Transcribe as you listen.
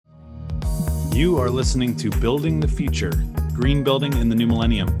You are listening to Building the Future, Green Building in the New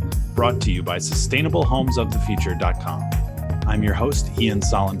Millennium, brought to you by SustainableHomesOfTheFuture.com. I'm your host, Ian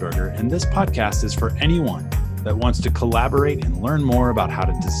Sollenberger, and this podcast is for anyone that wants to collaborate and learn more about how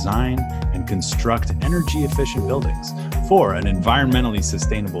to design and construct energy-efficient buildings for an environmentally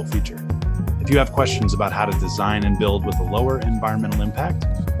sustainable future. If you have questions about how to design and build with a lower environmental impact,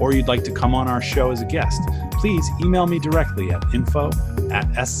 or you'd like to come on our show as a guest, please email me directly at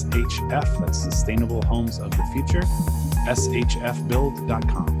info@SHF, that's Sustainable Homes of the Future,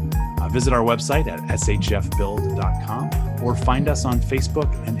 shfbuild.com. Visit our website at shfbuild.com or find us on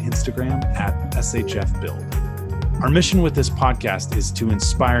Facebook and Instagram at shfbuild. Our mission with this podcast is to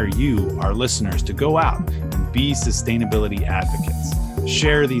inspire you, our listeners, to go out and be sustainability advocates.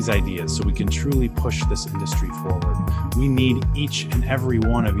 Share these ideas so we can truly push this industry forward. We need each and every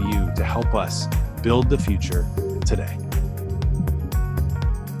one of you to help us build the future today.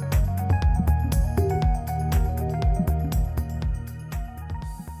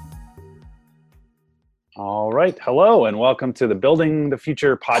 All right. Hello, and welcome to the Building the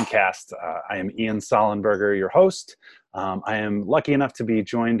Future podcast. I am Ian Sollenberger, your host. I am lucky enough to be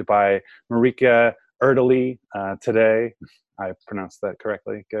joined by Marika Erdely today. I pronounced that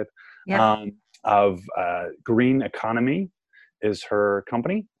correctly. Good. Yep. Of Green Economy is her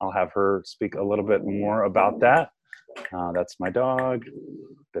company. I'll have her speak a little bit more about that. That's my dog,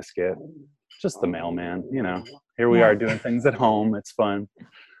 Biscuit, just the mailman. You know, here we are doing things at home. It's fun.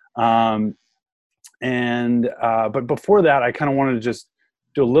 But before that, I kind of wanted to just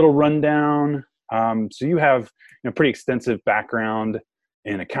do a little rundown. So you have pretty extensive background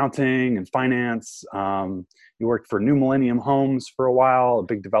in accounting and finance. You worked for New Millennium Homes for a while, a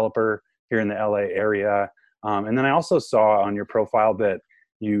big developer here in the LA area. And then I also saw on your profile that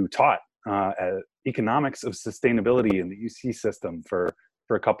you taught economics of sustainability in the UC system for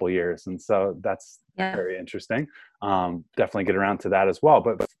a couple of years. And so that's very interesting. Definitely get around to that as well.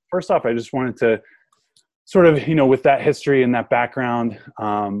 But first off, I just wanted to sort of, with that history and that background,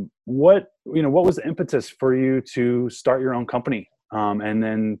 what was the impetus for you to start your own company? And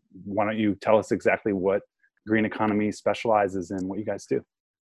then why don't you tell us exactly what Green Economy specializes in, what you guys do?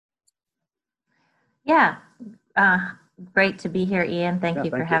 Yeah. Great to be here, Ian. Thank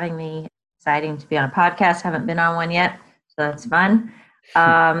you for having me. Exciting to be on a podcast. Haven't been on one yet, so that's fun.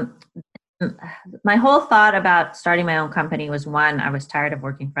 My whole thought about starting my own company was, one, I was tired of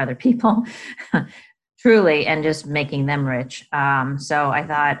working for other people, truly, and just making them rich. So I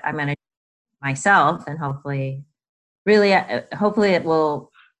thought, I'm going to do it myself, and hopefully it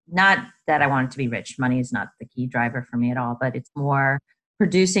will, not that I want it to be rich. Money is not the key driver for me at all, but it's more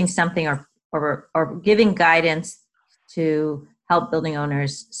producing something or giving guidance to help building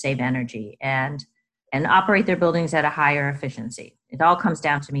owners save energy and operate their buildings at a higher efficiency. It all comes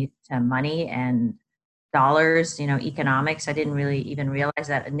down to money and dollars, economics. I didn't really even realize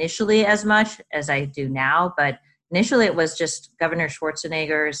that initially as much as I do now, but initially it was just Governor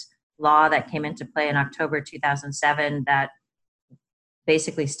Schwarzenegger's law that came into play in October 2007 that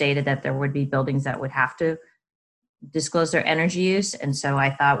basically stated that there would be buildings that would have to disclose their energy use. And so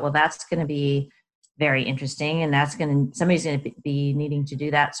I thought, well, that's going to be very interesting, and somebody's going to be needing to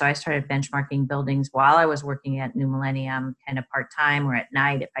do that. So I started benchmarking buildings while I was working at New Millennium, kind of part-time or at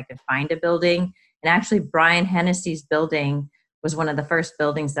night if I could find a building. And actually Brian Hennessy's building was one of the first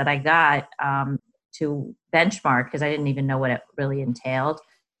buildings that I got to benchmark, because I didn't even know what it really entailed.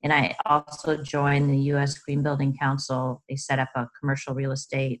 And I also joined the U.S. Green Building Council. They set up a commercial real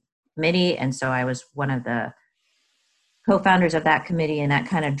estate committee, and so I was one of the co-founders of that committee, and that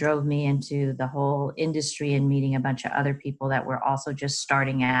kind of drove me into the whole industry and meeting a bunch of other people that were also just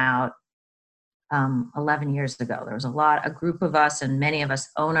starting out 11 years ago. There was a group of us, and many of us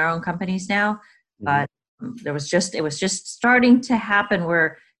own our own companies now, but it was just starting to happen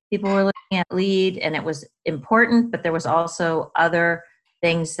where people were looking at LEED, and it was important, but there was also other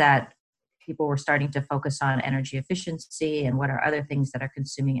things that people were starting to focus on, energy efficiency and what are other things that are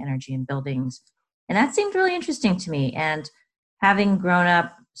consuming energy in buildings. And that seemed really interesting to me. And having grown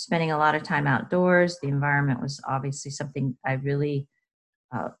up spending a lot of time outdoors, the environment was obviously something I really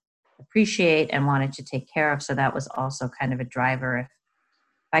appreciate and wanted to take care of. So that was also kind of a driver. If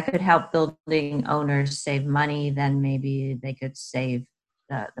I could help building owners save money, then maybe they could save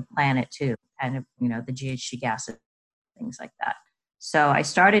the planet too, kind of, the GHG gases, things like that. So I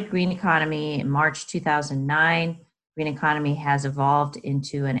started Green Economy in March 2009. Green Economy has evolved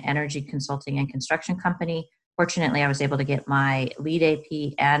into an energy consulting and construction company. Fortunately, I was able to get my LEED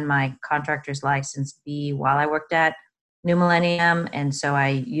AP and my contractor's license B while I worked at New Millennium. And so I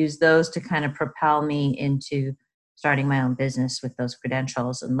used those to kind of propel me into starting my own business with those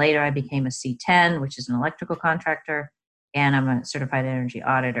credentials. And later I became a C10, which is an electrical contractor, and I'm a certified energy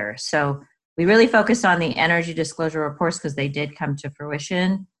auditor. So we really focused on the energy disclosure reports because they did come to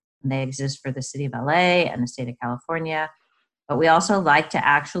fruition, and they exist for the city of LA and the state of California. But we also like to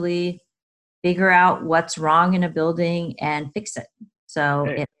actually figure out what's wrong in a building and fix it. So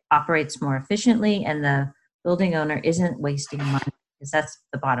it operates more efficiently and the building owner isn't wasting money, because that's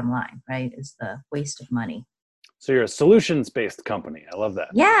the bottom line, right? Is the waste of money. So you're a solutions-based company. I love that.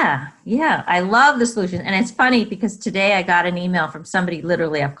 Yeah. I love the solution. And it's funny because today I got an email from somebody,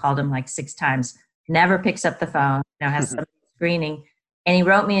 literally I've called him like 6 times, never picks up the phone, has some screening. And he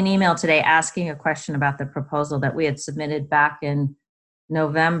wrote me an email today asking a question about the proposal that we had submitted back in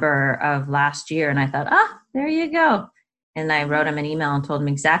November of last year. And I thought, there you go. And I wrote him an email and told him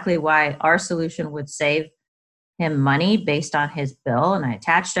exactly why our solution would save him money based on his bill. And I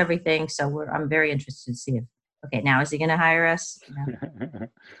attached everything. So I'm very interested to see if, okay, now is he going to hire us?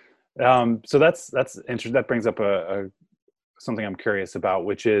 So that's interesting. That brings up something I'm curious about,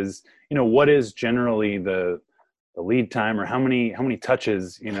 which is, what is generally the lead time, or how many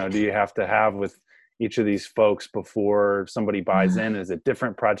touches, do you have to have with each of these folks before somebody buys in? Is it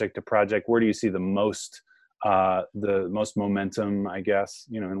different project to project? Where do you see the most momentum, I guess,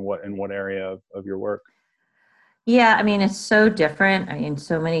 in what area of your work? Yeah, I mean, it's so different. I mean,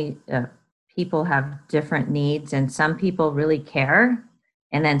 so many people have different needs, and some people really care,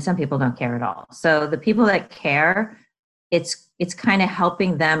 and then some people don't care at all. So the people that care, it's kind of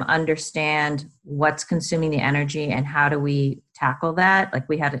helping them understand what's consuming the energy and how do we tackle that. Like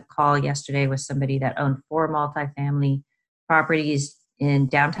we had a call yesterday with somebody that owned 4 multifamily properties in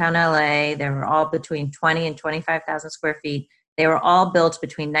downtown LA. They were all between 20 and 25,000 square feet. They were all built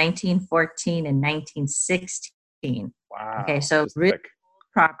between 1914 and 1916. Wow. Okay, so really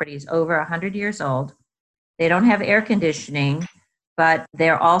properties over 100 years old. They don't have air conditioning, but they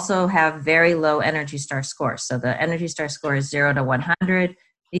also have very low Energy Star scores. So the Energy Star score is 0 to 100.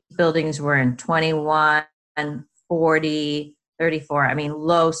 These buildings were in 21, 40, 34. I mean,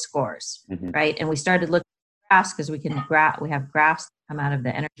 low scores, right? And we started looking at graphs because we have graphs that come out of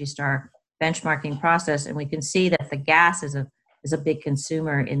the Energy Star benchmarking process, and we can see that the gas is a big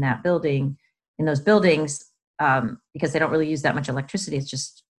consumer in those buildings. Because they don't really use that much electricity. It's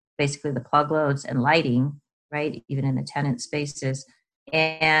just basically the plug loads and lighting, right? Even in the tenant spaces.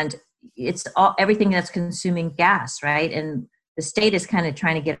 And it's everything that's consuming gas, right? And the state is kind of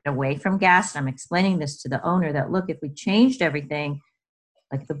trying to get away from gas. And I'm explaining this to the owner that, look, if we changed everything,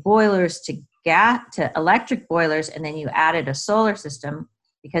 like the boilers to electric boilers, and then you added a solar system,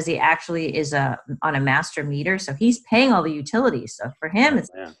 because he actually is on a master meter. So he's paying all the utilities. So for him, it's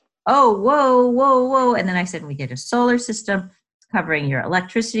whoa. And then I said, we get a solar system covering your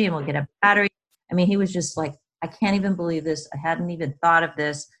electricity, and we'll get a battery. I mean, he was just like, I can't even believe this. I hadn't even thought of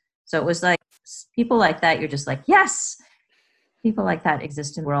this. So it was like people like that, you're just like, yes, people like that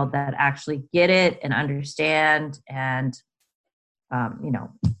exist in the world that actually get it and understand and,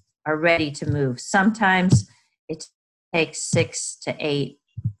 are ready to move. Sometimes it takes 6 to 8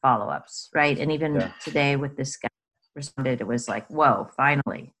 follow-ups, right? And even today with this guy responded, it was like, whoa,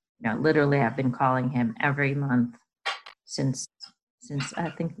 finally. Literally, I've been calling him every month since I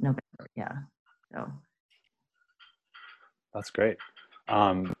think November. Yeah. So that's great.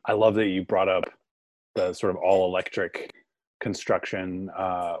 I love that you brought up the sort of all electric construction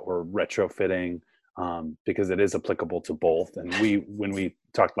or retrofitting, because it is applicable to both. And when we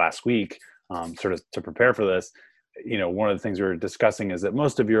talked last week, sort of to prepare for this, one of the things we were discussing is that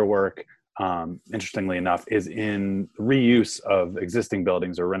most of your work, interestingly enough, is in reuse of existing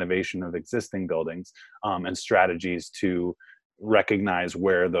buildings or renovation of existing buildings, and strategies to recognize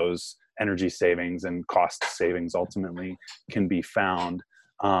where those energy savings and cost savings ultimately can be found.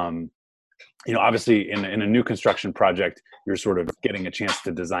 Obviously in a new construction project, you're sort of getting a chance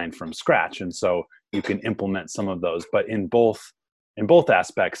to design from scratch. And so you can implement some of those, but in both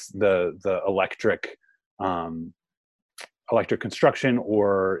aspects, the electric construction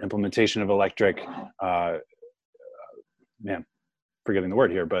or implementation of electric, forgetting the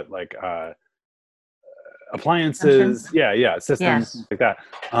word here, but like appliances, systems like that.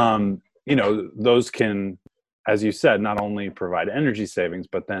 Those can, as you said, not only provide energy savings,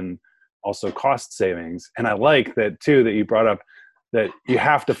 but then also cost savings. And I like that too, that you brought up that you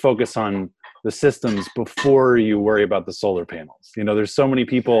have to focus on the systems before you worry about the solar panels. There's so many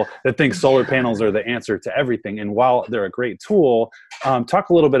people that think solar panels are the answer to everything. And while they're a great tool, talk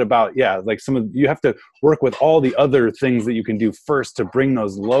a little bit about, like you have to work with all the other things that you can do first to bring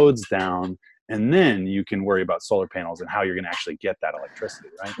those loads down. and then you can worry about solar panels and how you're going to actually get that electricity,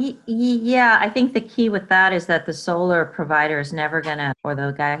 right? Yeah, I think the key with that is that the solar provider is never going to, or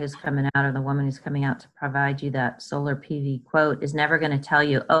the guy who's coming out or the woman who's coming out to provide you that solar PV quote is never going to tell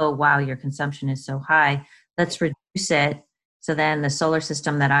you, oh, wow, your consumption is so high. Let's reduce it. So then the solar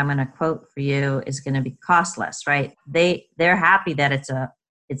system that I'm going to quote for you is going to be costless, right? They're happy that it's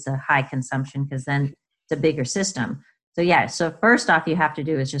a high consumption because then it's a bigger system. So yeah, so first off, you have to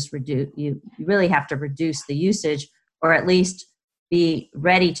do is just reduce, you really have to reduce the usage, or at least be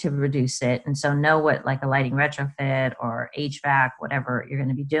ready to reduce it. And so know what, like a lighting retrofit or HVAC, whatever you're going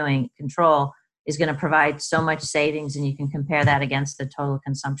to be doing, control is going to provide so much savings, and you can compare that against the total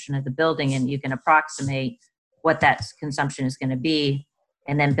consumption of the building, and you can approximate what that consumption is going to be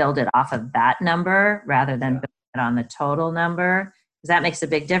and then build it off of that number rather than build it on the total number, because that makes a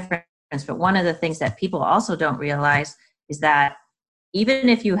big difference. But one of the things that people also don't realize is that even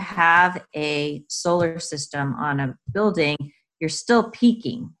if you have a solar system on a building, you're still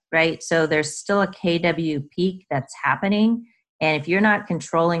peaking, right? So there's still a kW peak that's happening. And if you're not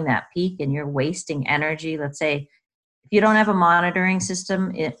controlling that peak and you're wasting energy, let's say if you don't have a monitoring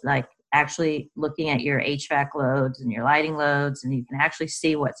system, it like actually looking at your HVAC loads and your lighting loads, and you can actually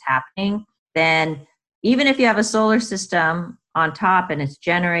see what's happening, then even if you have a solar system on top and it's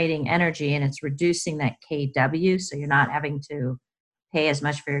generating energy and it's reducing that kW, so you're not having to pay as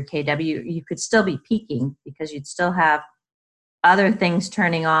much for your kW, you could still be peaking because you'd still have other things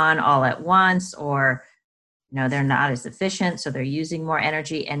turning on all at once, or they're not as efficient, so they're using more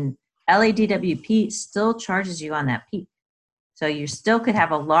energy, and LADWP still charges you on that peak. So you still could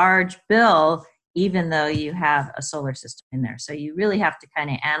have a large bill even though you have a solar system in there. So you really have to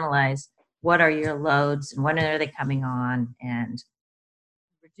kind of analyze what are your loads and when are they coming on, and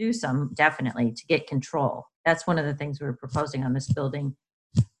reduce them definitely to get control. That's one of the things we're proposing on this building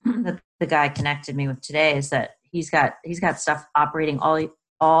that the guy connected me with today, is that he's got stuff operating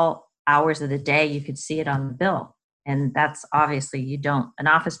all hours of the day. You could see it on the bill. And that's obviously an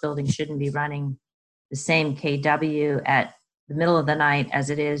office building shouldn't be running the same KW at the middle of the night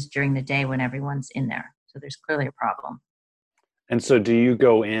as it is during the day when everyone's in there. So there's clearly a problem. And so do you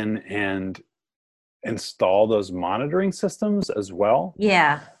go in and install those monitoring systems as well?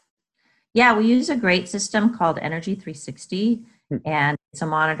 Yeah, we use a great system called Energy 360, and it's a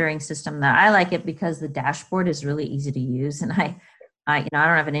monitoring system that I like it because the dashboard is really easy to use. And I don't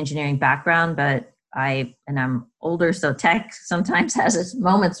have an engineering background, but I'm older, so tech sometimes has its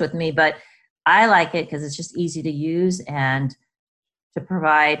moments with me, but I like it because it's just easy to use and to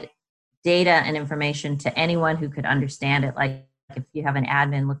provide data and information to anyone who could understand it. Like if you have an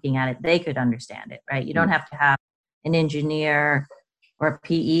admin looking at it, they could understand it, right? You don't have to have an engineer or a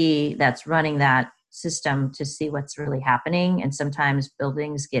PE that's running that system to see what's really happening. And sometimes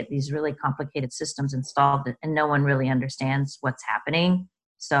buildings get these really complicated systems installed and no one really understands what's happening.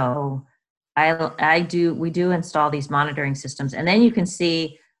 So we do install these monitoring systems, and then you can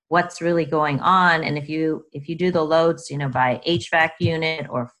see what's really going on. And if you do the loads, by HVAC unit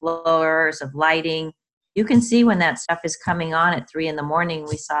or floors of lighting, you can see when that stuff is coming on at 3 a.m.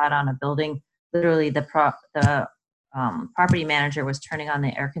 We saw it on a building. Literally, the property manager was turning on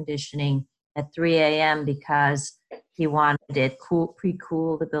the air conditioning at 3 a.m. because he wanted it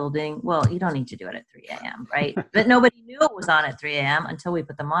pre-cool the building. Well, you don't need to do it at 3 a.m., right? But nobody knew it was on at 3 a.m. until we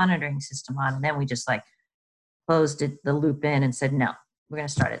put the monitoring system on, and then we just closed the loop in and said, no, we're going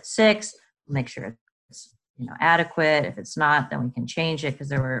to start at 6. We'll make sure it's adequate. If it's not, then we can change it, because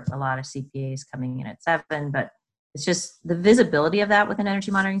there were a lot of CPAs coming in at 7. But it's just the visibility of that with an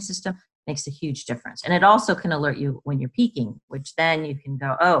energy monitoring system makes a huge difference. And it also can alert you when you're peaking, which then you can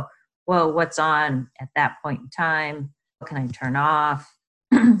go, oh, whoa, what's on at that point in time? What can I turn off?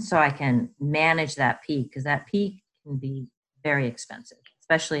 So I can manage that peak, because that peak can be very expensive,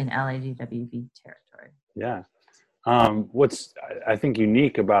 especially in LADWP territory. Yeah. What's I think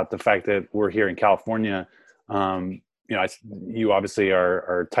unique about the fact that we're here in California, you obviously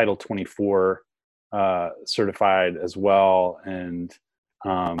are Title 24 certified as well, and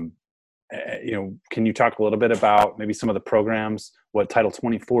can you talk a little bit about maybe some of the programs, what Title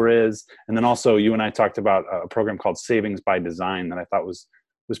 24 is, and then also you and I talked about a program called Savings by Design that I thought was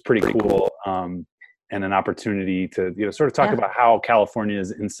pretty cool, and an opportunity to sort of talk about how California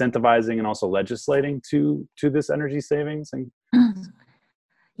is incentivizing and also legislating to this energy savings. And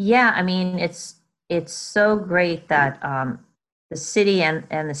yeah, I mean, it's so great that the city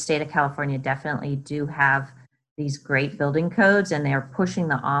and the state of California definitely do have these great building codes, and they're pushing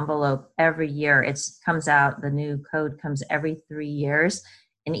the envelope every year. The new code comes every 3 years,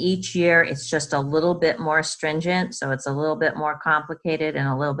 and each year it's just a little bit more stringent. So it's a little bit more complicated and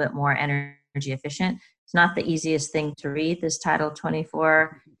a little bit more energy energy efficient. It's not the easiest thing to read, this Title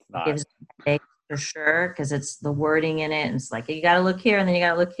 24. It gives for sure, because it's the wording in it. And it's like, you got to look here, and then you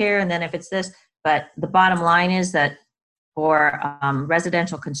got to look here. And then if it's this, but the bottom line is that for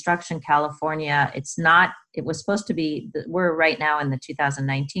residential construction, California, it was supposed to be, we're right now in the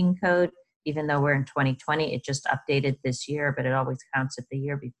 2019 code, even though we're in 2020, it just updated this year, but it always counts at the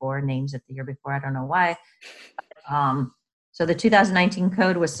year before, names at the year before. I don't know why. So the 2019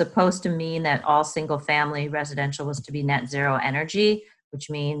 code was supposed to mean that all single family residential was to be net zero energy, which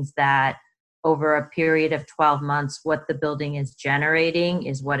means that over a period of 12 months, what the building is generating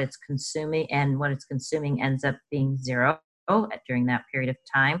is what it's consuming, and what it's consuming ends up being zero during that period of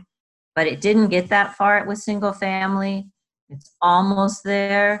time. But it didn't get that far with single family. It's almost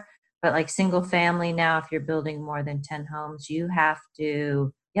there. But like single family now, if you're building more than 10 homes, you have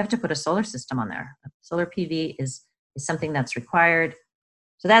to put a solar system on there. Solar PV is something that's required.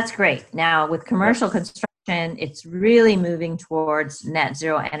 So that's great. Now with commercial construction, it's really moving towards net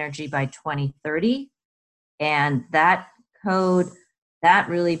zero energy by 2030. And that code, that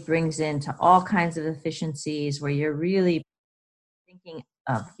really brings into all kinds of efficiencies where you're really thinking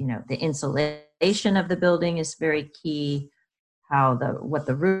of, the insulation of the building is very key, what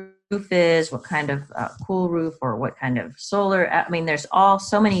the roof is, what kind of cool roof or what kind of solar. I mean, there's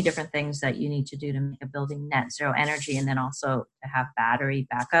so many different things that you need to do to make a building net zero energy, and then also to have battery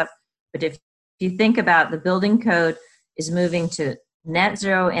backup. But if you think about the building code is moving to net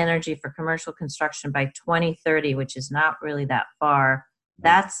zero energy for commercial construction by 2030, which is not really that far,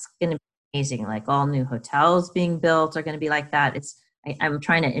 that's going to be amazing. Like all new hotels being built are going to be like that. I'm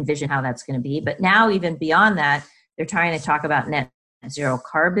trying to envision how that's going to be. But now even beyond that, they're trying to talk about net zero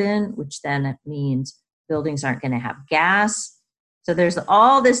carbon, which then means buildings aren't going to have gas. So there's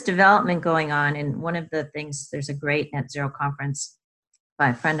all this development going on. And one of the things, there's a great net zero conference by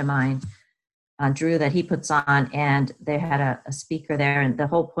a friend of mine, Drew, that he puts on, and they had a speaker there. And the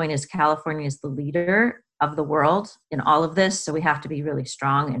whole point is California is the leader of the world in all of this. So we have to be really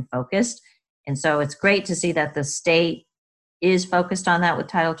strong and focused. And so it's great to see that the state is focused on that with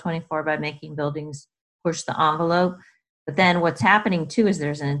Title 24 by making buildings push the envelope. But then what's happening too is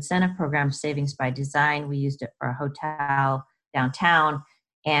there's an incentive program, Savings by Design. We used it for a hotel downtown.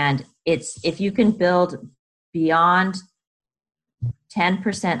 And it's, if you can build beyond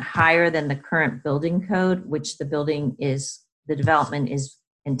 10% higher than the current building code, which the development is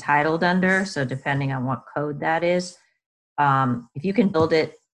entitled under. So depending on what code that is, if you can build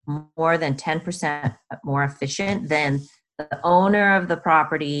it more than 10% more efficient, then the owner of the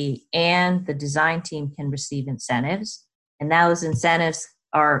property and the design team can receive incentives. And those incentives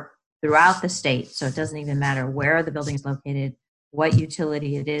are throughout the state. So it doesn't even matter where the building is located, what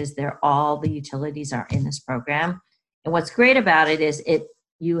utility it is, all the utilities are in this program. And what's great about it is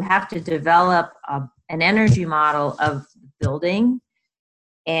you have to develop an energy model of the building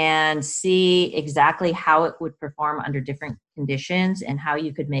and see exactly how it would perform under different conditions and how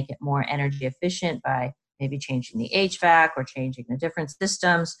you could make it more energy efficient by maybe changing the HVAC or changing the different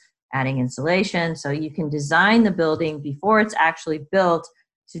systems, adding insulation. So you can design the building before it's actually built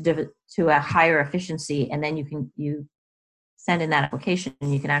to a higher efficiency, and then you send in that application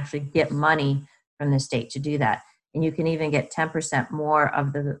and you can actually get money from the state to do that. And you can even get 10% more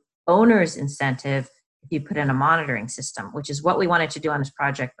of the owner's incentive if you put in a monitoring system, which is what we wanted to do on this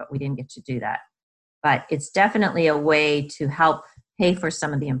project, but we didn't get to do that. But it's definitely a way to help pay for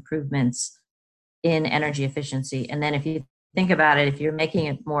some of the improvements in energy efficiency. And then if you think about it, if you're making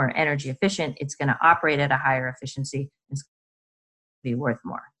it more energy efficient, it's going to operate at a higher efficiency. It's going to be worth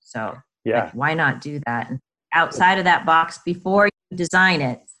more. So yeah, why not do that? And outside of that box before you design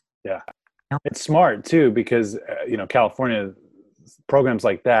it. Yeah. It's smart too, because California programs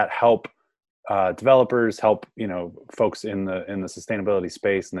like that help developers, help folks in the sustainability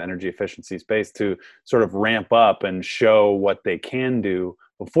space and the energy efficiency space to sort of ramp up and show what they can do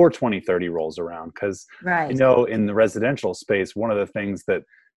before 2030 rolls around. Because right. In the residential space, one of the things that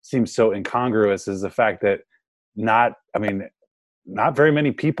seems so incongruous is the fact that not very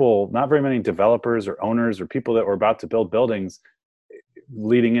many people, not very many developers or owners or people that were about to build buildings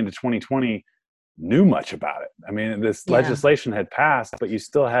leading into 2020 knew much about it. I mean, this legislation had passed, but you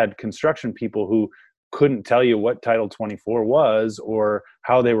still had construction people who couldn't tell you what Title 24 was or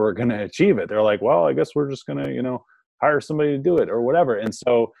how they were going to achieve it. They're like, well, I guess we're just going to, hire somebody to do it or whatever. And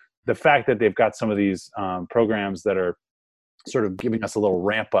so the fact that they've got some of these programs that are sort of giving us a little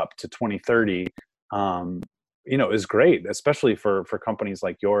ramp up to 2030, is great, especially for companies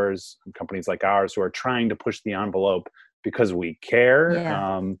like yours and companies like ours who are trying to push the envelope because we care,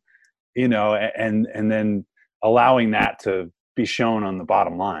 and then allowing that to be shown on the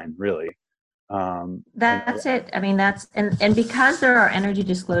bottom line, really. That's it. I mean, and because there are energy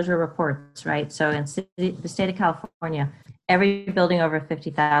disclosure reports, right? So in the state of California, every building over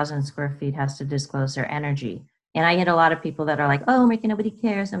 50,000 square feet has to disclose their energy. And I get a lot of people that are like, oh, Marika, nobody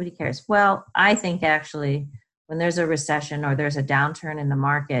cares, nobody cares. Well, I think actually when there's a recession or there's a downturn in the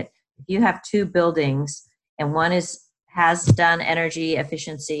market, if you have two buildings and one has done energy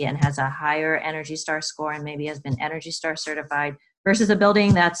efficiency and has a higher Energy Star score and maybe has been Energy Star certified versus a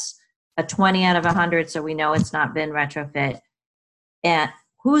building that's a 20 out of 100, so we know it's not been retrofit. And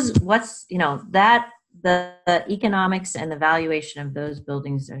the economics and the valuation of those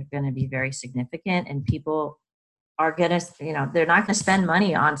buildings are going to be very significant, and people are going to, they're not going to spend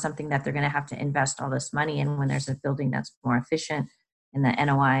money on something that they're going to have to invest all this money in when there's a building that's more efficient and the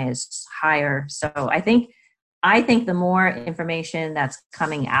NOI is higher. So I think the more information that's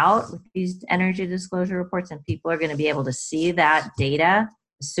coming out with these energy disclosure reports, and people are going to be able to see that data,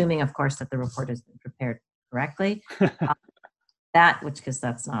 assuming, of course, that the report has been prepared correctly. Because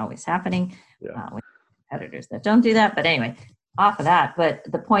that's not always happening with competitors that don't do that. But anyway, off of that. But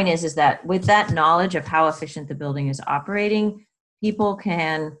the point is that with that knowledge of how efficient the building is operating, people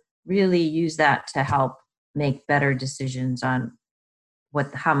can really use that to help make better decisions on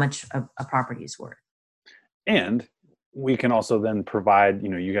how much a property is worth. And we can also then provide,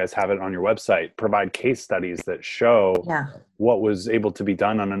 you guys have it on your website, provide case studies that show what was able to be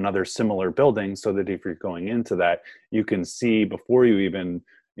done on another similar building, so that if you're going into that, you can see before you even,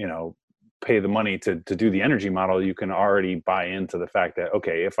 pay the money to do the energy model, you can already buy into the fact that,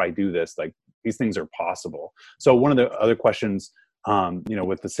 okay, if I do this, like these things are possible. So one of the other questions,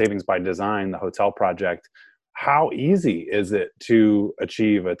 with the Savings by Design, the hotel project, how easy is it to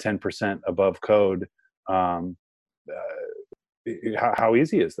achieve a 10% above code? How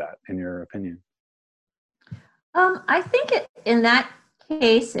easy is that, in your opinion? I think in that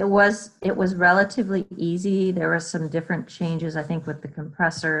case, it was relatively easy. There were some different changes, I think, with the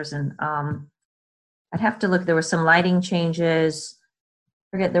compressors, and I'd have to look. There were some lighting changes.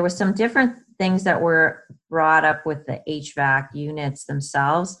 There were some different things that were brought up with the HVAC units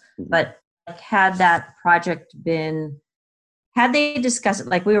themselves. Mm-hmm. But had they discussed it,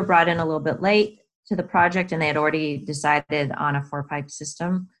 like we were brought in a little bit late to the project and they had already decided on a 4-pipe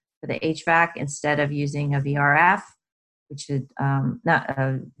system for the HVAC instead of using a VRF, which is not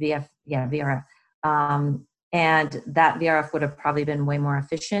a VRF. And that VRF would have probably been way more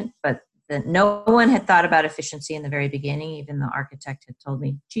efficient, but no one had thought about efficiency in the very beginning. Even the architect had told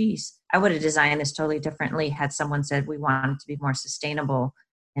me, geez, I would have designed this totally differently had someone said we wanted to be more sustainable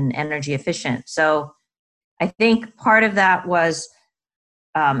and energy efficient. So I think part of that was,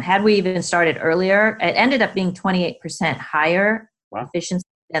 had we even started earlier, it ended up being 28% higher efficiency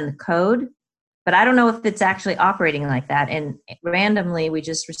than the code. But I don't know if it's actually operating like that. And randomly, we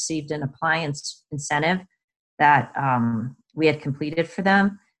just received an appliance incentive that we had completed for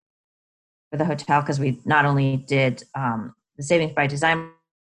them, for the hotel, because we not only did the Savings by Design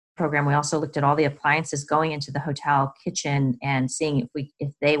program, we also looked at all the appliances going into the hotel kitchen and seeing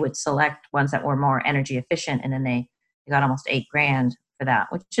if they would select ones that were more energy efficient. And then they got almost $8,000 for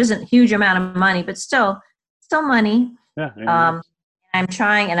that, which isn't a huge amount of money, but still money. Yeah. I'm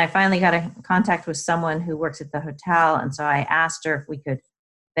trying, and I finally got a contact with someone who works at the hotel, and so I asked her if we could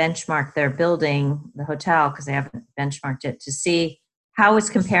benchmark their building, the hotel, because they haven't benchmarked it, to see how it's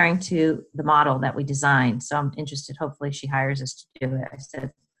comparing to the model that we designed. So I'm interested. Hopefully she hires us to do it. I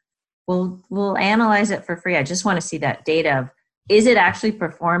said, we'll analyze it for free. I just want to see that data of, is it actually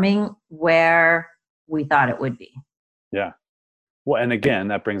performing where we thought it would be? Yeah. Well, and again,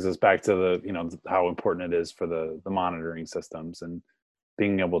 that brings us back to the, how important it is for the monitoring systems and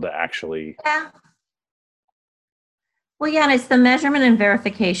being able to actually. Yeah. Well, yeah, and it's the measurement and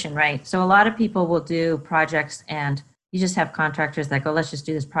verification, right? So a lot of people will do projects and you just have contractors that go, let's just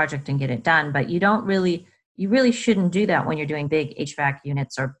do this project and get it done. But you really shouldn't do that when you're doing big HVAC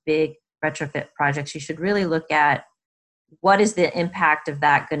units or big retrofit projects. You should really look at what is the impact of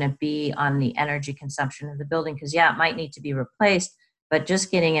that going to be on the energy consumption of the building? Because it might need to be replaced, but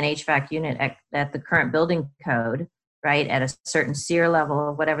just getting an HVAC unit at the current building code, right, at a certain SEER level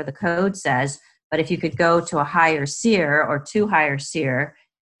of whatever the code says. But if you could go to a higher SEER or two higher SEER,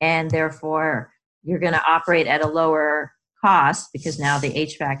 and therefore you're going to operate at a lower cost because now the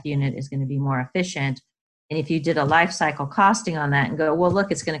HVAC unit is going to be more efficient. And if you did a life cycle costing on that and go, well,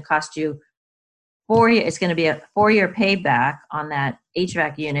 look, it's going to cost you it's going to be a 4-year payback on that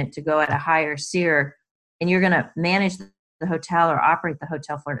HVAC unit to go at a higher SEER, and you're going to manage the hotel or operate the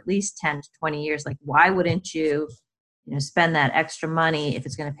hotel for at least 10 to 20 years. Like, why wouldn't you spend that extra money if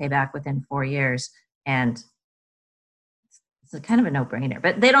it's going to pay back within 4 years? And it's kind of a no-brainer.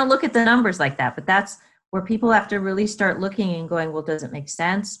 But they don't look at the numbers like that. But that's where people have to really start looking and going, well, does it make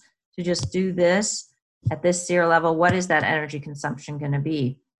sense to just do this at this SEER level? What is that energy consumption going to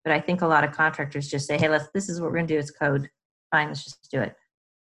be? But I think a lot of contractors just say, hey, this is what we're going to do. It's code. Fine, let's just do it.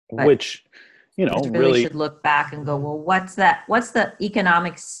 But which, really should look back and go, well, what's the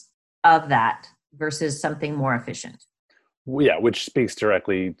economics of that versus something more efficient? Yeah, which speaks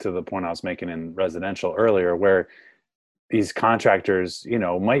directly to the point I was making in residential earlier, where these contractors,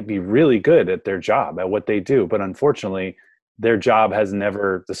 might be really good at their job, at what they do, but unfortunately,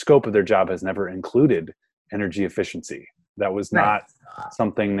 the scope of their job has never included energy efficiency. That was not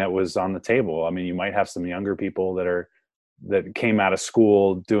something that was on the table. I mean, you might have some younger people that came out of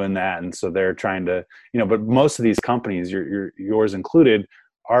school doing that, and so they're trying to, but most of these companies, yours included,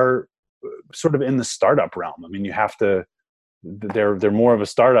 are sort of in the startup realm. I mean, they're more of a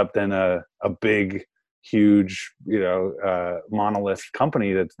startup than a big, huge, monolith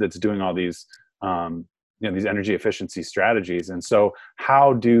company that's doing all these these energy efficiency strategies. And so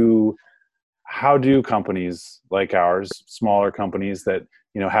how do companies like ours, smaller companies that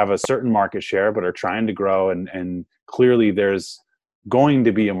have a certain market share but are trying to grow, and clearly there's going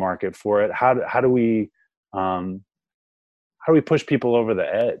to be a market for it, how do we push people over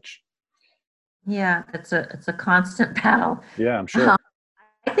the edge? Yeah, it's a constant battle. Yeah, I'm sure.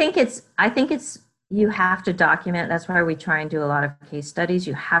 I think it's you have to document. That's why we try and do a lot of case studies.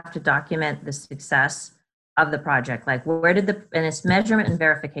 You have to document the success of the project. Like, and it's measurement and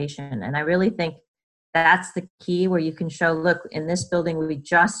verification. And I really think that's the key, where you can show, look, in this building, we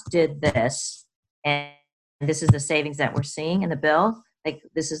just did this, and this is the savings that we're seeing in the bill. Like,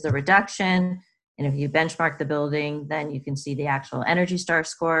 this is the reduction. And if you benchmark the building, then you can see the actual Energy Star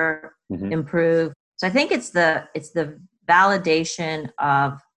score improve. So I think it's the validation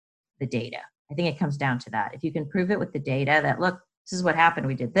of the data. I think it comes down to that. If you can prove it with the data that, look, this is what happened.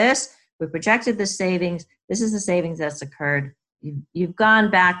 We did this. We projected the savings. This is the savings that's occurred. You've gone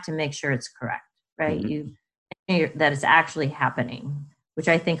back to make sure it's correct, right? That it's actually happening, which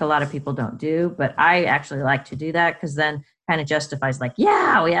I think a lot of people don't do. But I actually like to do that, because then kind of justifies, like,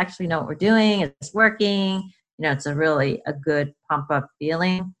 yeah, we actually know what we're doing. It's working. It's a good pump up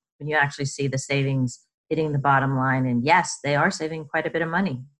feeling when you actually see the savings hitting the bottom line. And yes, they are saving quite a bit of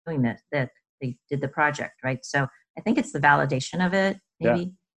money doing that they did the project, right? So I think it's the validation of it, maybe. Yeah.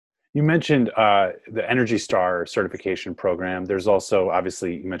 You mentioned the Energy Star certification program. There's also,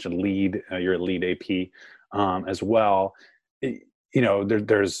 obviously, you mentioned LEED. You're at LEED AP as well.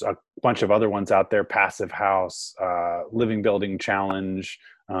 There's a bunch of other ones out there: Passive House, Living Building Challenge,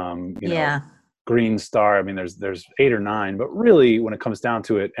 Green Star. I mean, there's 8 or 9, but really, when it comes down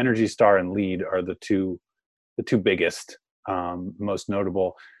to it, Energy Star and LEED are the two biggest, most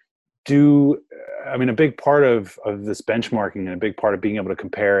notable. A big part of this benchmarking, and a big part of being able to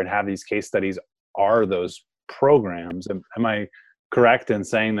compare and have these case studies, are those programs. Am I correct in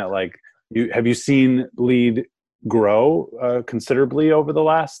saying that, like, have you seen LEED grow considerably over the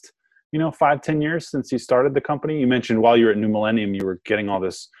last 5-10 years since you started the company? You mentioned while you were at New Millennium, you were getting all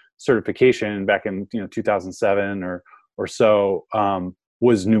this certification back in 2007 or so.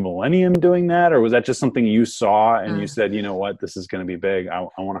 Was New Millennium doing that, or was that just something you saw and you said, you know what, this is going to be big, I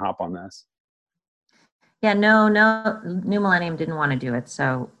want to hop on this? Yeah, no, New Millennium didn't want to do it.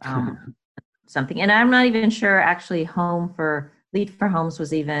 So something, and I'm not even sure actually LEED for Homes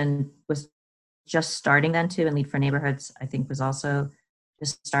was just starting then too, and LEED for Neighborhoods, I think, was also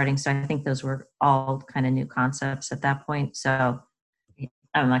just starting. So I think those were all kind of new concepts at that point. So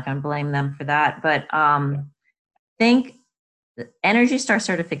I'm not going to blame them for that. But I think the Energy Star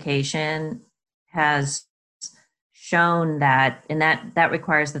certification has shown that, and that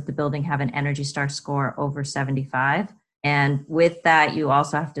requires that the building have an Energy Star score over 75. And with that, you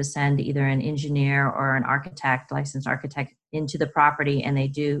also have to send either an engineer or an licensed architect into the property, and they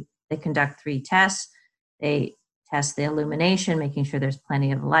conduct 3 tests. They test the illumination, making sure there's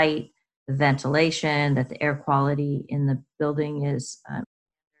plenty of light, the ventilation, that the air quality in the building is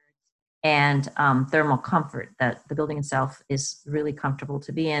and thermal comfort, that the building itself is really comfortable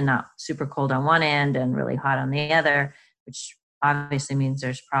to be in, not super cold on one end and really hot on the other, which obviously means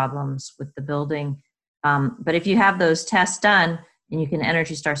there's problems with the building. But if you have those tests done, and you can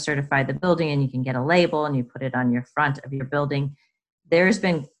Energy Star certify the building, and you can get a label and you put it on your front of your building. There's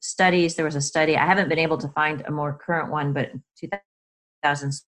been studies. There was a study. I haven't been able to find a more current one, but in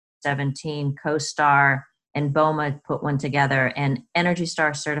 2017, CoStar and BOMA put one together, and Energy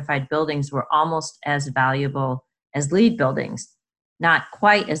Star certified buildings were almost as valuable as LEED buildings. Not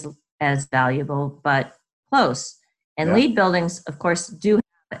quite as valuable, but close. And LEED buildings, of course, do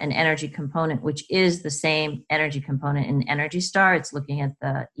have an energy component, which is the same energy component in Energy Star. It's looking at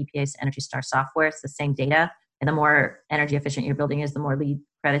the EPA's Energy Star software. It's the same data. And the more energy efficient your building is, the more LEED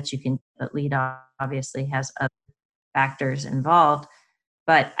credits you can, but LEED obviously has other factors involved.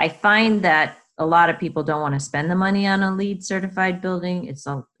 But I find that a lot of people don't want to spend the money on a LEED certified building. It's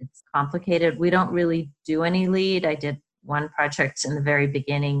complicated. We don't really do any LEED. I did one project in the very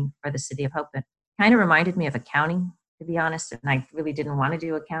beginning for the City of Hope. It kind of reminded me of accounting, to be honest. And I really didn't want to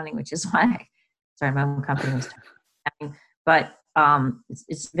do accounting, which is why I started my own company. Was accounting. But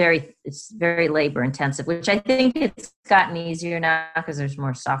it's very labor intensive, which I think it's gotten easier now because there's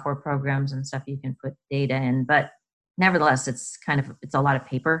more software programs and stuff you can put data in. But nevertheless, it's a lot of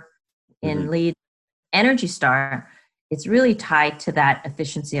paper in LEED. Energy Star, it's really tied to that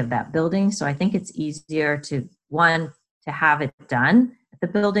efficiency of that building. So I think it's easier to have it done at the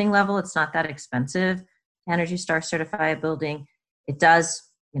building level. It's not that expensive to Energy Star certify a building. It does,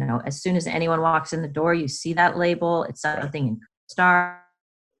 as soon as anyone walks in the door, you see that label. It's something in CoStar.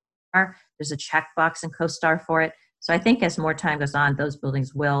 There's a checkbox in CoStar for it. So I think as more time goes on, those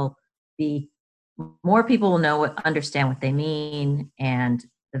buildings will be, more people will understand what they mean, and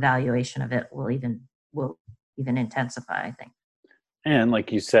the valuation of it will even intensify, I think. And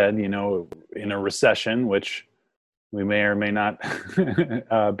like you said, in a recession, which we may or may not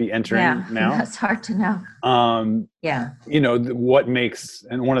be entering now. That's hard to know. What makes,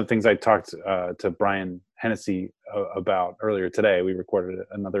 and one of the things I talked to Brian Hennessy about earlier today, we recorded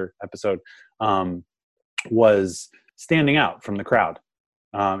another episode, was standing out from the crowd.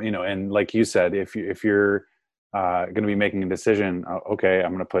 And like you said, if you're going to be making a decision, okay,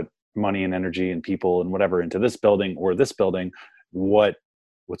 I'm going to put money and energy and people and whatever into this building or this building, what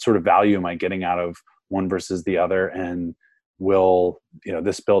sort of value am I getting out of one versus the other? And will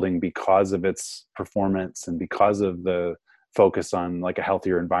this building, because of its performance and because of the focus on like a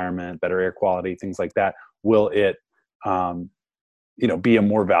healthier environment, better air quality, things like that, will it be a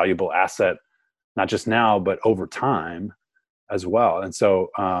more valuable asset, not just now but over time as well? And so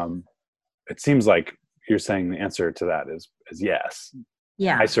it seems like you're saying the answer to that is yes.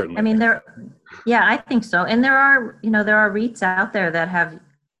 Yeah, I certainly. I mean, I think so. And there are REITs out there that have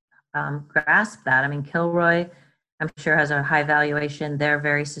grasped that. I mean, Kilroy, I'm sure, has a high valuation. They're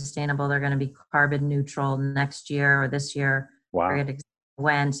very sustainable. They're going to be carbon neutral next year or this year. Wow.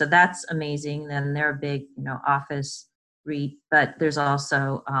 When. So that's amazing. Then they're a big, office REIT. But there's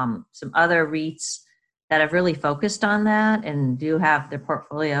also some other REITs that have really focused on that and do have their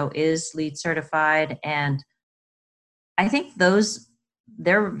portfolio is LEED certified. And I think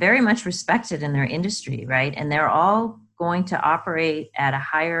they're very much respected in their industry, right? And they're all going to operate at a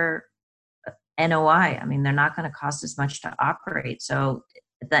higher NOI. I mean, they're not going to cost as much to operate. So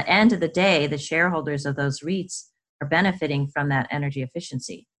at the end of the day, the shareholders of those REITs are benefiting from that energy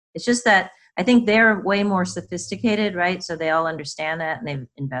efficiency. It's just that I think they're way more sophisticated, right? So they all understand that and they've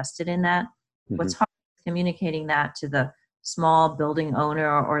invested in that. Mm-hmm. What's hard is communicating that to the small building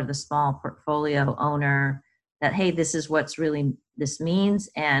owner or the small portfolio owner that, hey, this is what's really this means,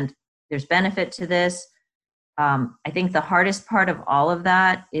 and there's benefit to this. I think the hardest part of all of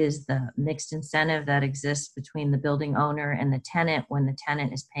that is the mixed incentive that exists between the building owner and the tenant when the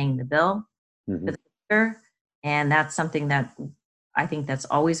tenant is paying the bill for the future. And that's something that I think that's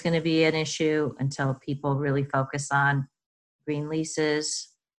always going to be an issue until people really focus on green leases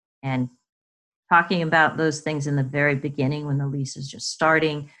and talking about those things in the very beginning when the lease is just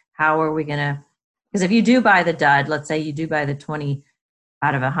starting. How are we going to, because if you do buy the dud, let's say you do buy the 20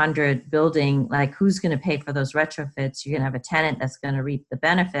 out of 100 building, like who's going to pay for those retrofits? You're going to have a tenant that's going to reap the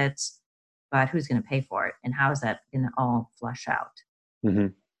benefits, but who's going to pay for it? And how is that going to all flush out? Mm-hmm.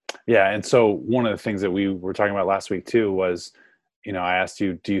 Yeah. And so one of the things that we were talking about last week too was, I asked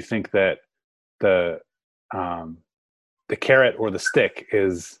you, do you think that the carrot or the stick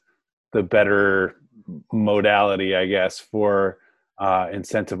is the better modality, I guess, for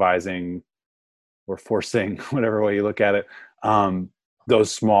incentivizing or forcing, whatever way you look at it,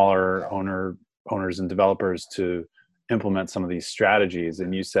 those smaller owners and developers to implement some of these strategies?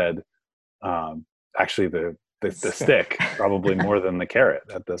 And you said actually the stick probably more than the carrot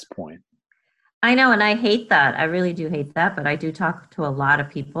at this point. I know, and I hate that. I really do hate that, but I do talk to a lot of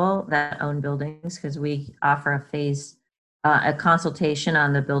people that own buildings because we offer a consultation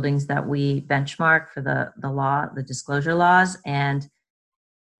on the buildings that we benchmark for the disclosure laws. And,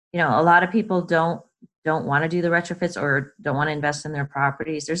 a lot of people don't want to do the retrofits or don't want to invest in their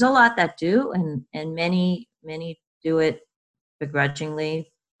properties. There's a lot that do, and many do it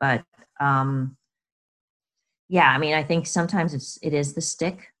begrudgingly. But I think sometimes it is the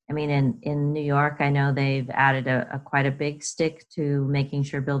stick. I mean, in New York, I know they've added a quite a big stick to making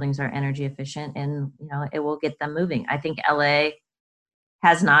sure buildings are energy efficient, and it will get them moving. I think LA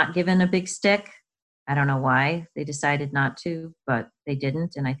has not given a big stick. I don't know why they decided not to, but they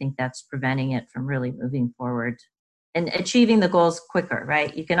didn't, and I think that's preventing it from really moving forward and achieving the goals quicker.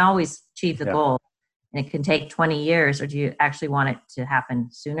 Right? You can always achieve the goal, and it can take 20 years. Or do you actually want it to happen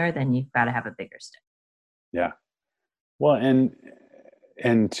sooner? Then you've got to have a bigger stick. Yeah. Well,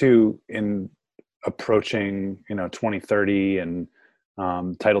 and two, in approaching 2030 and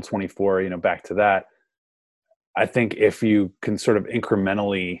Title 24, back to that, I think if you can sort of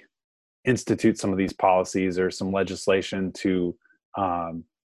incrementally institute some of these policies or some legislation to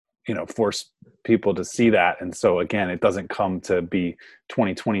force people to see that, and so again, it doesn't come to be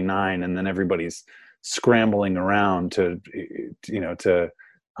 2029 and then everybody's scrambling around to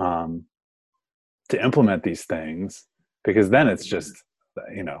implement these things, because then it's just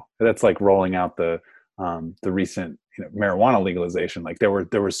that's like rolling out the recent marijuana legalization. Like there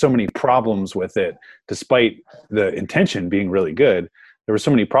were so many problems with it, despite the intention being really good. There were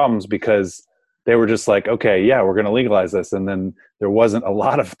so many problems because they were just like, okay, yeah, we're going to legalize this, and then there wasn't a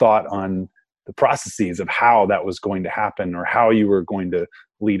lot of thought on the processes of how that was going to happen or how you were going to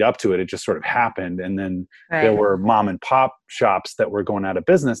lead up to it. It just sort of happened, and then there were mom and pop shops that were going out of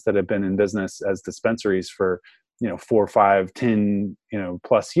business that have been in business as dispensaries for 4, 5, 10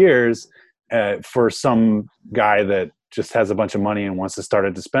 plus years, for some guy that just has a bunch of money and wants to start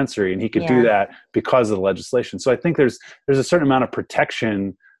a dispensary, and he could do that because of the legislation. So I think there's a certain amount of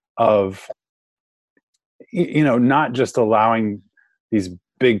protection of not just allowing these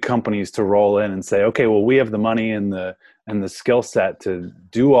big companies to roll in and say, okay, well, we have the money and the skill set to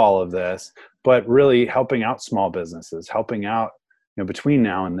do all of this, but really helping out small businesses, helping out between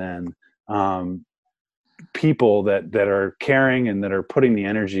now and then, people that are caring and that are putting the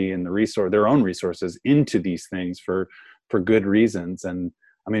energy and their own resources into these things for good reasons. And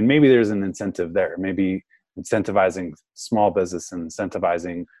I mean, maybe there's an incentive there. Maybe incentivizing small business and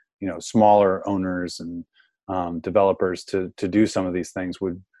incentivizing smaller owners and developers to do some of these things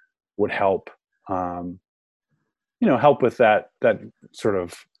would help help with that sort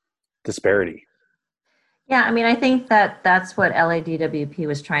of disparity. Yeah, I mean, I think that's what LADWP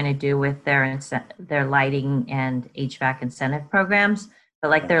was trying to do with their lighting and HVAC incentive programs.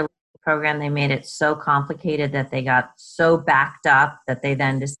 But like their program, they made it so complicated that they got so backed up that they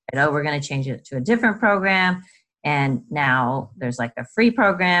then decided, oh, we're going to change it to a different program. And now there's like a free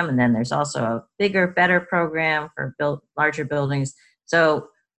program, and then there's also a bigger, better program for larger buildings. So,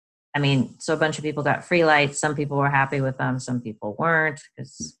 I mean, so a bunch of people got free lights. Some people were happy with them. Some people weren't,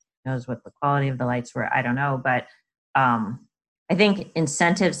 because knows what the quality of the lights were. I don't know. But I think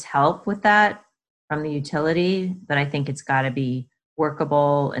incentives help with that from the utility, but I think it's got to be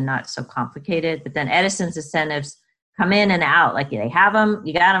workable and not so complicated. But then Edison's incentives come in and out. Like they have them,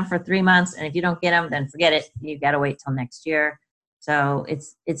 you got them for 3 months, and if you don't get them, then forget it. You got to wait till next year. So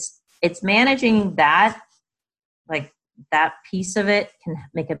it's managing that, like that piece of it can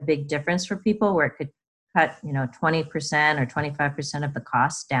make a big difference for people, where it could cut 20% or 25% of the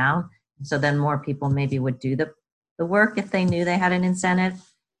cost down. So then more people maybe would do the work if they knew they had an incentive.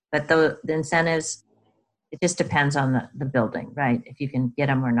 But the incentives, it just depends on the building, right? If you can get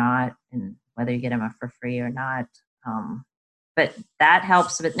them or not, and whether you get them for free or not. But that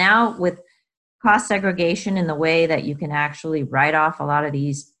helps. But now with cost segregation in the way that you can actually write off a lot of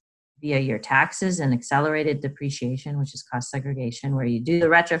these via your taxes and accelerated depreciation, which is cost segregation, where you do the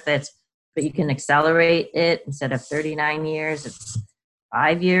retrofits, but you can accelerate it. Instead of 39 years, it's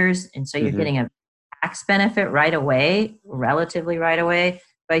 5 years. And so you're getting a tax benefit right away, relatively right away,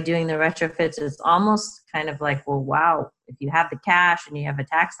 by doing the retrofits. It's almost kind of like, well, wow, if you have the cash and you have a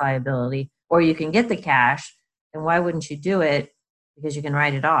tax liability, or you can get the cash, then why wouldn't you do it? Because you can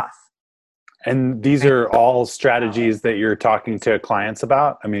write it off. And these are all strategies that you're talking to clients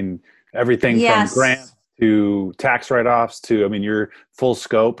about? I mean, everything from grants to tax write-offs to, I mean, your full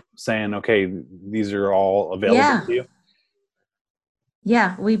scope, saying, okay, these are all available to you?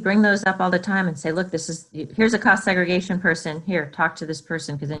 Yeah, we bring those up all the time and say, look, here's a cost segregation person. Here, talk to this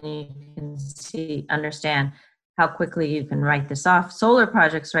person, because then you can understand how quickly you can write this off. Solar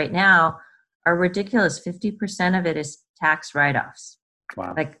projects right now are ridiculous. 50% of it is tax write-offs.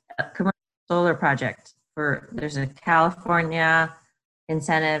 Wow. Like a commercial solar project, there's a California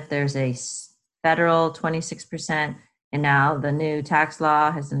incentive, there's a federal 26%, and now the new tax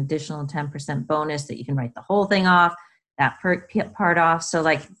law has an additional 10% bonus that you can write the whole thing off, that part off. So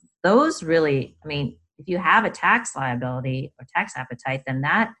like those really, I mean, if you have a tax liability or tax appetite, then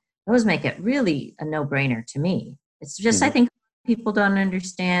those make it really a no-brainer to me. It's just, I think people don't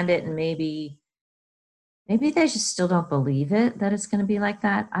understand it, and maybe they just still don't believe it that it's going to be like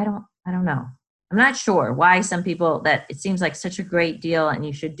that. I don't know. I'm not sure why some people, that it seems like such a great deal and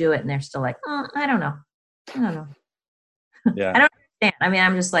you should do it, and they're still like, oh, I don't know. I don't know. Yeah. I don't understand. I mean,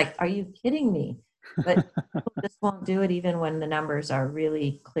 I'm just like, are you kidding me? But people just won't do it even when the numbers are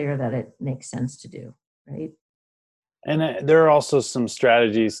really clear that it makes sense to do, right? And there are also some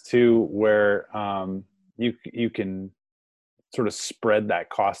strategies too where you can sort of spread that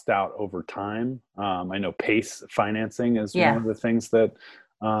cost out over time. I know PACE financing is one Yeah. of the things that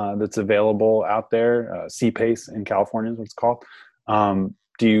that's available out there. CPACE in California is what it's called.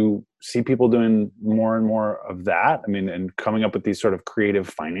 Do you see people doing more and more of that? I mean, and coming up with these sort of creative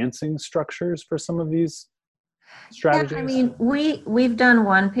financing structures for some of these Yeah, I strategies? mean, we've done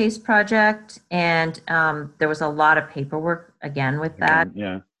one PACE project, and there was a lot of paperwork again with that, Again,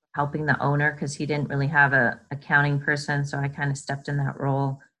 yeah. helping the owner because he didn't really have a accounting person. So I kind of stepped in that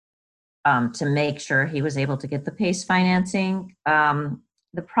role to make sure he was able to get the PACE financing.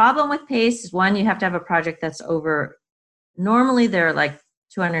 The problem with PACE is, one, you have to have a project that's over. Normally, they're like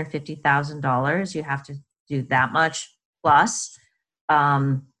 $250,000. You have to do that much plus.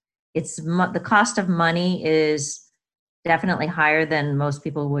 Um, the cost of money is definitely higher than most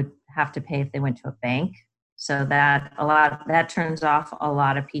people would have to pay if they went to a bank. So that turns off a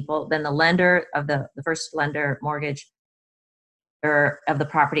lot of people. Then the lender of the first lender mortgage or of the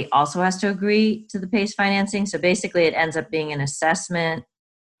property also has to agree to the PACE financing. So basically, it ends up being an assessment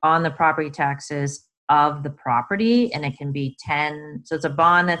on the property taxes of the property, and it can be 10. So it's a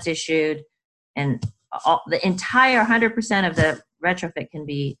bond that's issued, and the entire 100% of the retrofit can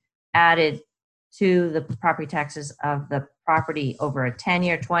be added to the property taxes of the property over a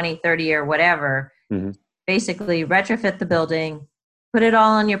 10-year, 20, 30-year, whatever. Mm-hmm. Basically, retrofit the building, put it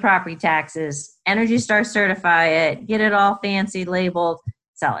all on your property taxes, Energy Star certify it, get it all fancy labeled,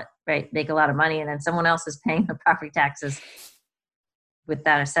 sell it, right? Make a lot of money, and then someone else is paying the property taxes with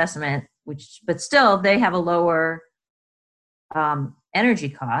that assessment, but still they have a lower energy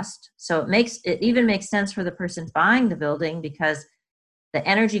cost. So it even makes sense for the person buying the building, because the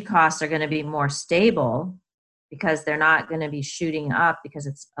energy costs are going to be more stable, because they're not going to be shooting up, because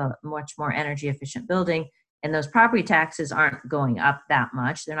it's a much more energy efficient building, and those property taxes aren't going up that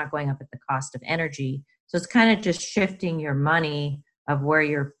much. They're not going up at the cost of energy. So it's kind of just shifting your money of where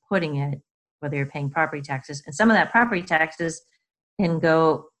you're putting it, whether you're paying property taxes, and some of that property taxes can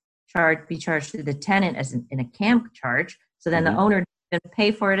be charged to the tenant as in a camp charge. So then the owner doesn't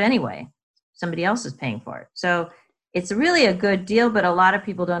pay for it anyway. Somebody else is paying for it. So it's really a good deal, but a lot of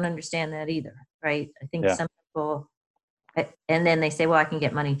people don't understand that either, right? I think some people, and then they say, well, I can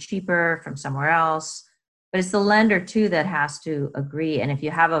get money cheaper from somewhere else. But it's the lender too that has to agree. And if you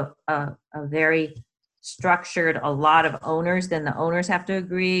have a very structured, a lot of owners, then the owners have to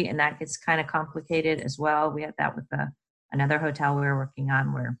agree, and that gets kind of complicated as well. We had that with another hotel we were working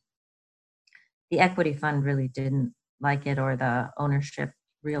on, where the equity fund really didn't like it, or the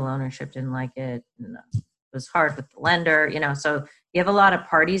real ownership didn't like it. And it was hard with the lender, so you have a lot of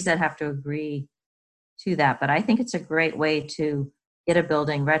parties that have to agree to that. But I think it's a great way to get a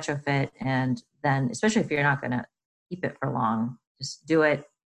building retrofit, and then, especially if you're not going to keep it for long, just do it,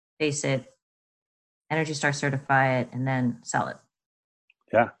 face it, Energy Star certify it, and then sell it.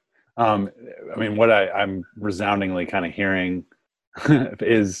 Yeah. I mean, what I'm resoundingly kind of hearing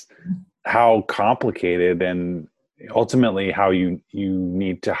is how complicated, and ultimately how you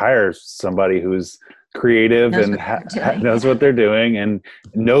need to hire somebody who's creative and knows what they're doing and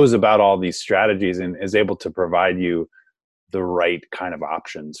knows about all these strategies and is able to provide you the right kind of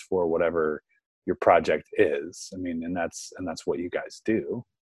options for whatever your project is. I mean, and that's what you guys do.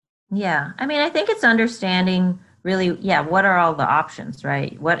 Yeah. I mean, I think it's understanding really, what are all the options,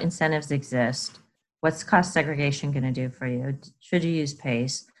 right? What incentives exist? What's cost segregation going to do for you? Should you use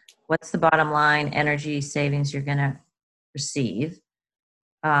PACE? What's the bottom line energy savings you're going to receive?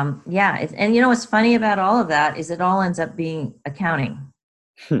 And what's funny about all of that is it all ends up being accounting.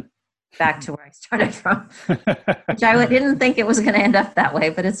 Back to where I started from, which I didn't think it was going to end up that way,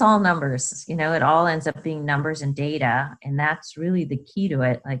 but it's all numbers. It all ends up being numbers and data, and that's really the key to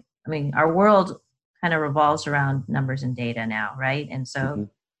it. Our world kind of revolves around numbers and data now, right? And so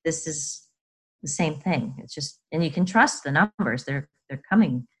this is the same thing. It's just, and you can trust the numbers. They're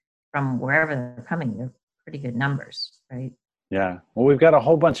coming from wherever they're coming. They're pretty good numbers, right? Yeah. Well, we've got a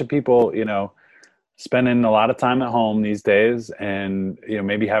whole bunch of people, spending a lot of time at home these days, and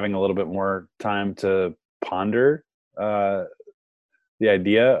maybe having a little bit more time to ponder the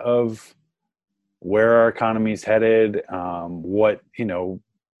idea of where our economy's headed, what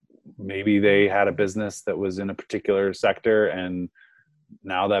maybe they had a business that was in a particular sector, and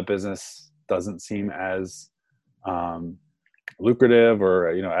now that business doesn't seem as lucrative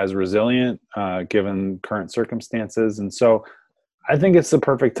or, you know, as resilient given current circumstances. And so I think it's the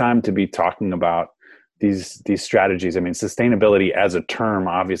perfect time to be talking about these strategies. I mean, sustainability as a term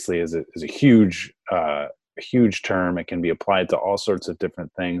obviously is a huge term. It can be applied to all sorts of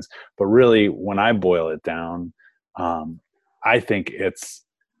different things, but really, when I boil it down, I think it's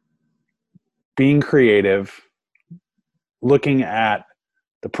being creative, looking at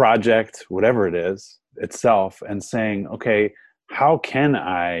the project, whatever it is itself, and saying, okay, how can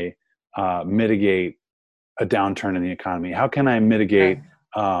I mitigate a downturn in the economy? How can I mitigate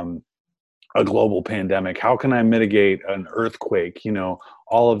a global pandemic? How can I mitigate an earthquake? You know,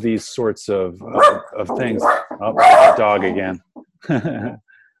 all of these sorts of things. Oh, dog again.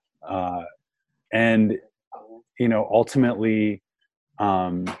 And, you know, ultimately,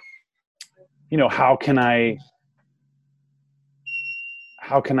 you know, how can I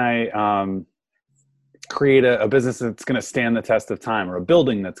create a business that's going to stand the test of time, or a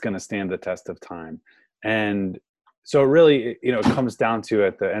building that's going to stand the test of time? And so really, you know, it comes down to,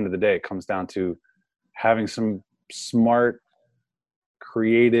 at the end of the day, it comes down to having some smart,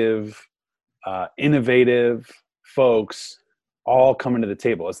 creative, innovative folks all coming to the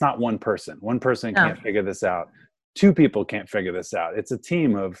table. It's not one person. One person can't figure this out. Two people can't figure this out. It's a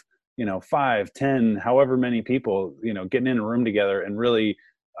team of, you know, 5, 10, however many people, you know, getting in a room together and really,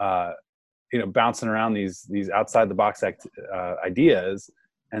 you know, bouncing around these outside the box ideas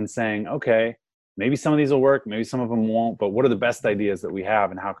and saying, okay, maybe some of these will work, maybe some of them won't, but what are the best ideas that we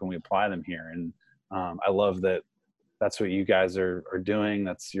have and how can we apply them here? And I love that that's what you guys are doing.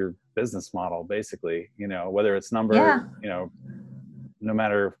 That's your business model, basically, you know, whether it's number, you know, no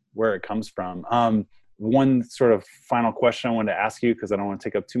matter where it comes from. One sort of final question I wanted to ask you, because I don't want to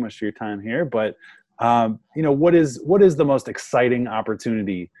take up too much of your time here, but, you know, what is the most exciting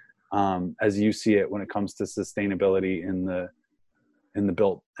opportunity as you see it when it comes to sustainability in the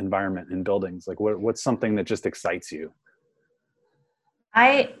built environment, in buildings? Like what's something that just excites you?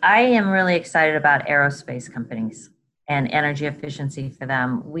 I am really excited about aerospace companies and energy efficiency for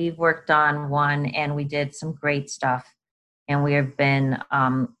them. We've worked on one and we did some great stuff, and we have been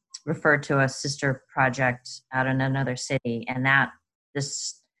referred to a sister project out in another city. And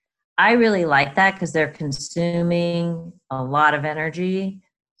I really like that because they're consuming a lot of energy.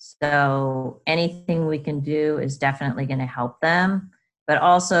 So anything we can do is definitely going to help them. But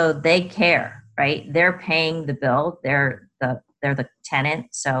also they care, right? They're paying the bill. They're the tenant,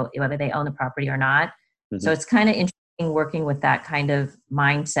 so whether they own the property or not. Mm-hmm. So it's kind of interesting working with that kind of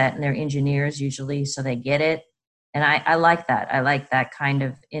mindset, and they're engineers usually, so they get it. And I like that. I like that kind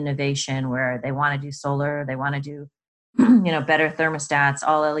of innovation where they want to do solar, they want to do, you know, better thermostats,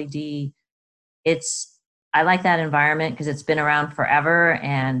 all LED. I like that environment because it's been around forever,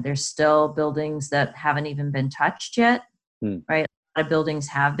 and there's still buildings that haven't even been touched yet, right? A lot of buildings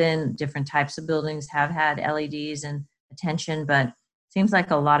have been, different types of buildings have had LEDs and attention, but it seems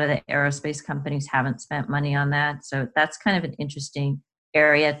like a lot of the aerospace companies haven't spent money on that. So that's kind of an interesting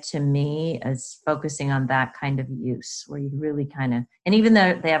area to me, as focusing on that kind of use where you really kind of, and even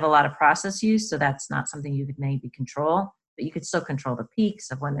though they have a lot of process use, so that's not something you could maybe control, but you could still control the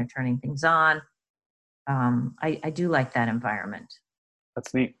peaks of when they're turning things on. I do like that environment.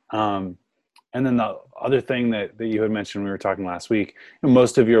 That's neat. And then the other thing that you had mentioned, we were talking last week, you know,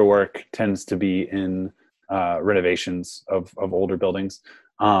 most of your work tends to be in renovations of older buildings.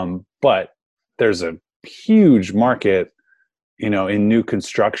 But there's a huge market, you know, in new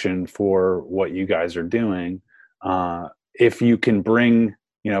construction for what you guys are doing. If you can bring,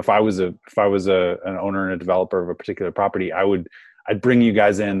 you know, if I was an owner and a developer of a particular property, I'd bring you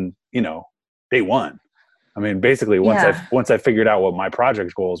guys in, you know, day one. I mean, basically once I figured out what my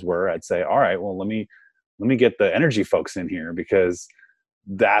project goals were, I'd say, all right, well, let me get the energy folks in here, because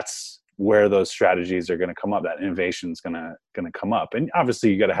that's where those strategies are going to come up. That innovation is going to come up. And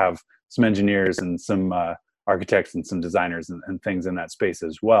obviously you got to have some engineers and some architects and some designers and things in that space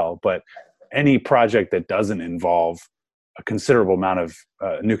as well. But any project that doesn't involve a considerable amount of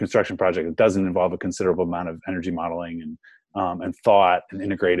new construction project that doesn't involve a considerable amount of energy modeling and thought and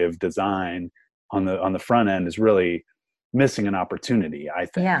integrative design on the front end is really missing an opportunity, I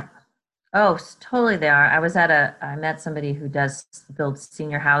think. Yeah. Oh, totally. They are. I met somebody who does build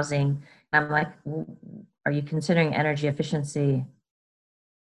senior housing. I'm like, are you considering energy efficiency?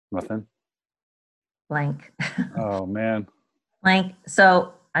 Nothing. Blank. Oh man. Blank.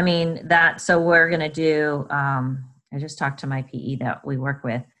 So, I mean so we're going to do, I just talked to my PE that we work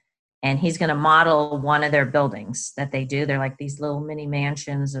with, and he's going to model one of their buildings that they do. They're like these little mini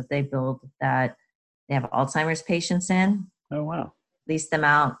mansions that they build that they have Alzheimer's patients in. Oh, wow. Lease them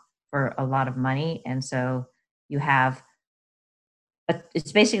out for a lot of money. And so you have,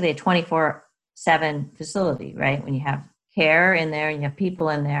 it's basically a 24/7 facility, right? When you have care in there and you have people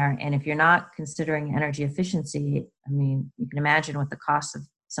in there. And if you're not considering energy efficiency, I mean, you can imagine what the cost of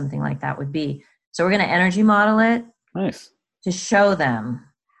something like that would be. So we're going to energy model it. Nice. To show them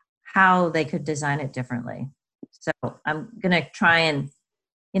how they could design it differently. So I'm going to try and,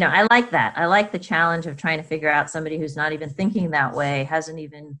 I like that. I like the challenge of trying to figure out somebody who's not even thinking that way, doesn't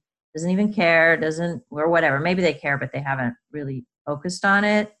even care, or whatever. Maybe they care, but they haven't really focused on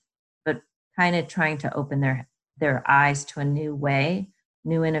it, but kind of trying to open their eyes to a new way,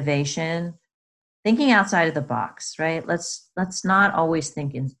 new innovation, thinking outside of the box, right? Let's not always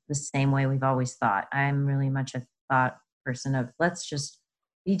think in the same way we've always thought. I'm really much a thought person of let's just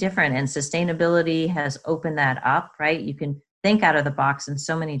be different, and sustainability has opened that up, right? You can think out of the box in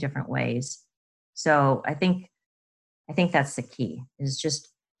so many different ways. So I think that's the key, is just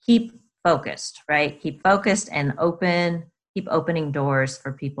keep focused, right? Keep focused and keep opening doors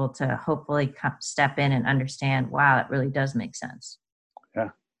for people to hopefully step in and understand, wow, it really does make sense. Yeah,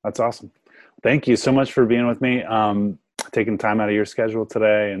 that's awesome. Thank you so much for being with me, taking time out of your schedule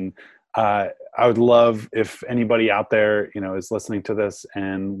today. And I would love if anybody out there, is listening to this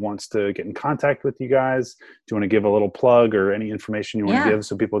and wants to get in contact with you guys. Do you want to give a little plug or any information you want to give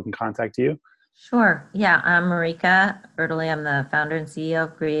so people can contact you? Sure. Yeah, I'm Marika Erdely. I'm the founder and CEO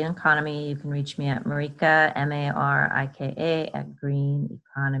of Green Economy. You can reach me at Marika, Marika, at Green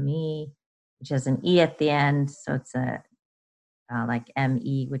Economy, which has an E at the end. So it's like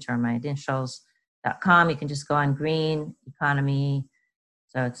ME, which are my initials.com. You can just go on Green Economy.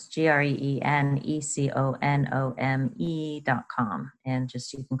 So it's GREENECONOME.com. And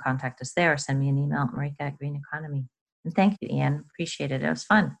just you can contact us there or send me an email at Marika at Green Economy. And thank you, Ian. Appreciate it. It was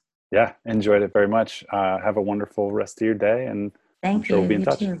fun. Yeah, enjoyed it very much. Have a wonderful rest of your day, and I'm sure we'll be in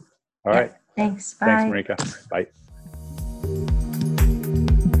touch. Too. All right. Thanks. Bye. Thanks, Marika. Bye.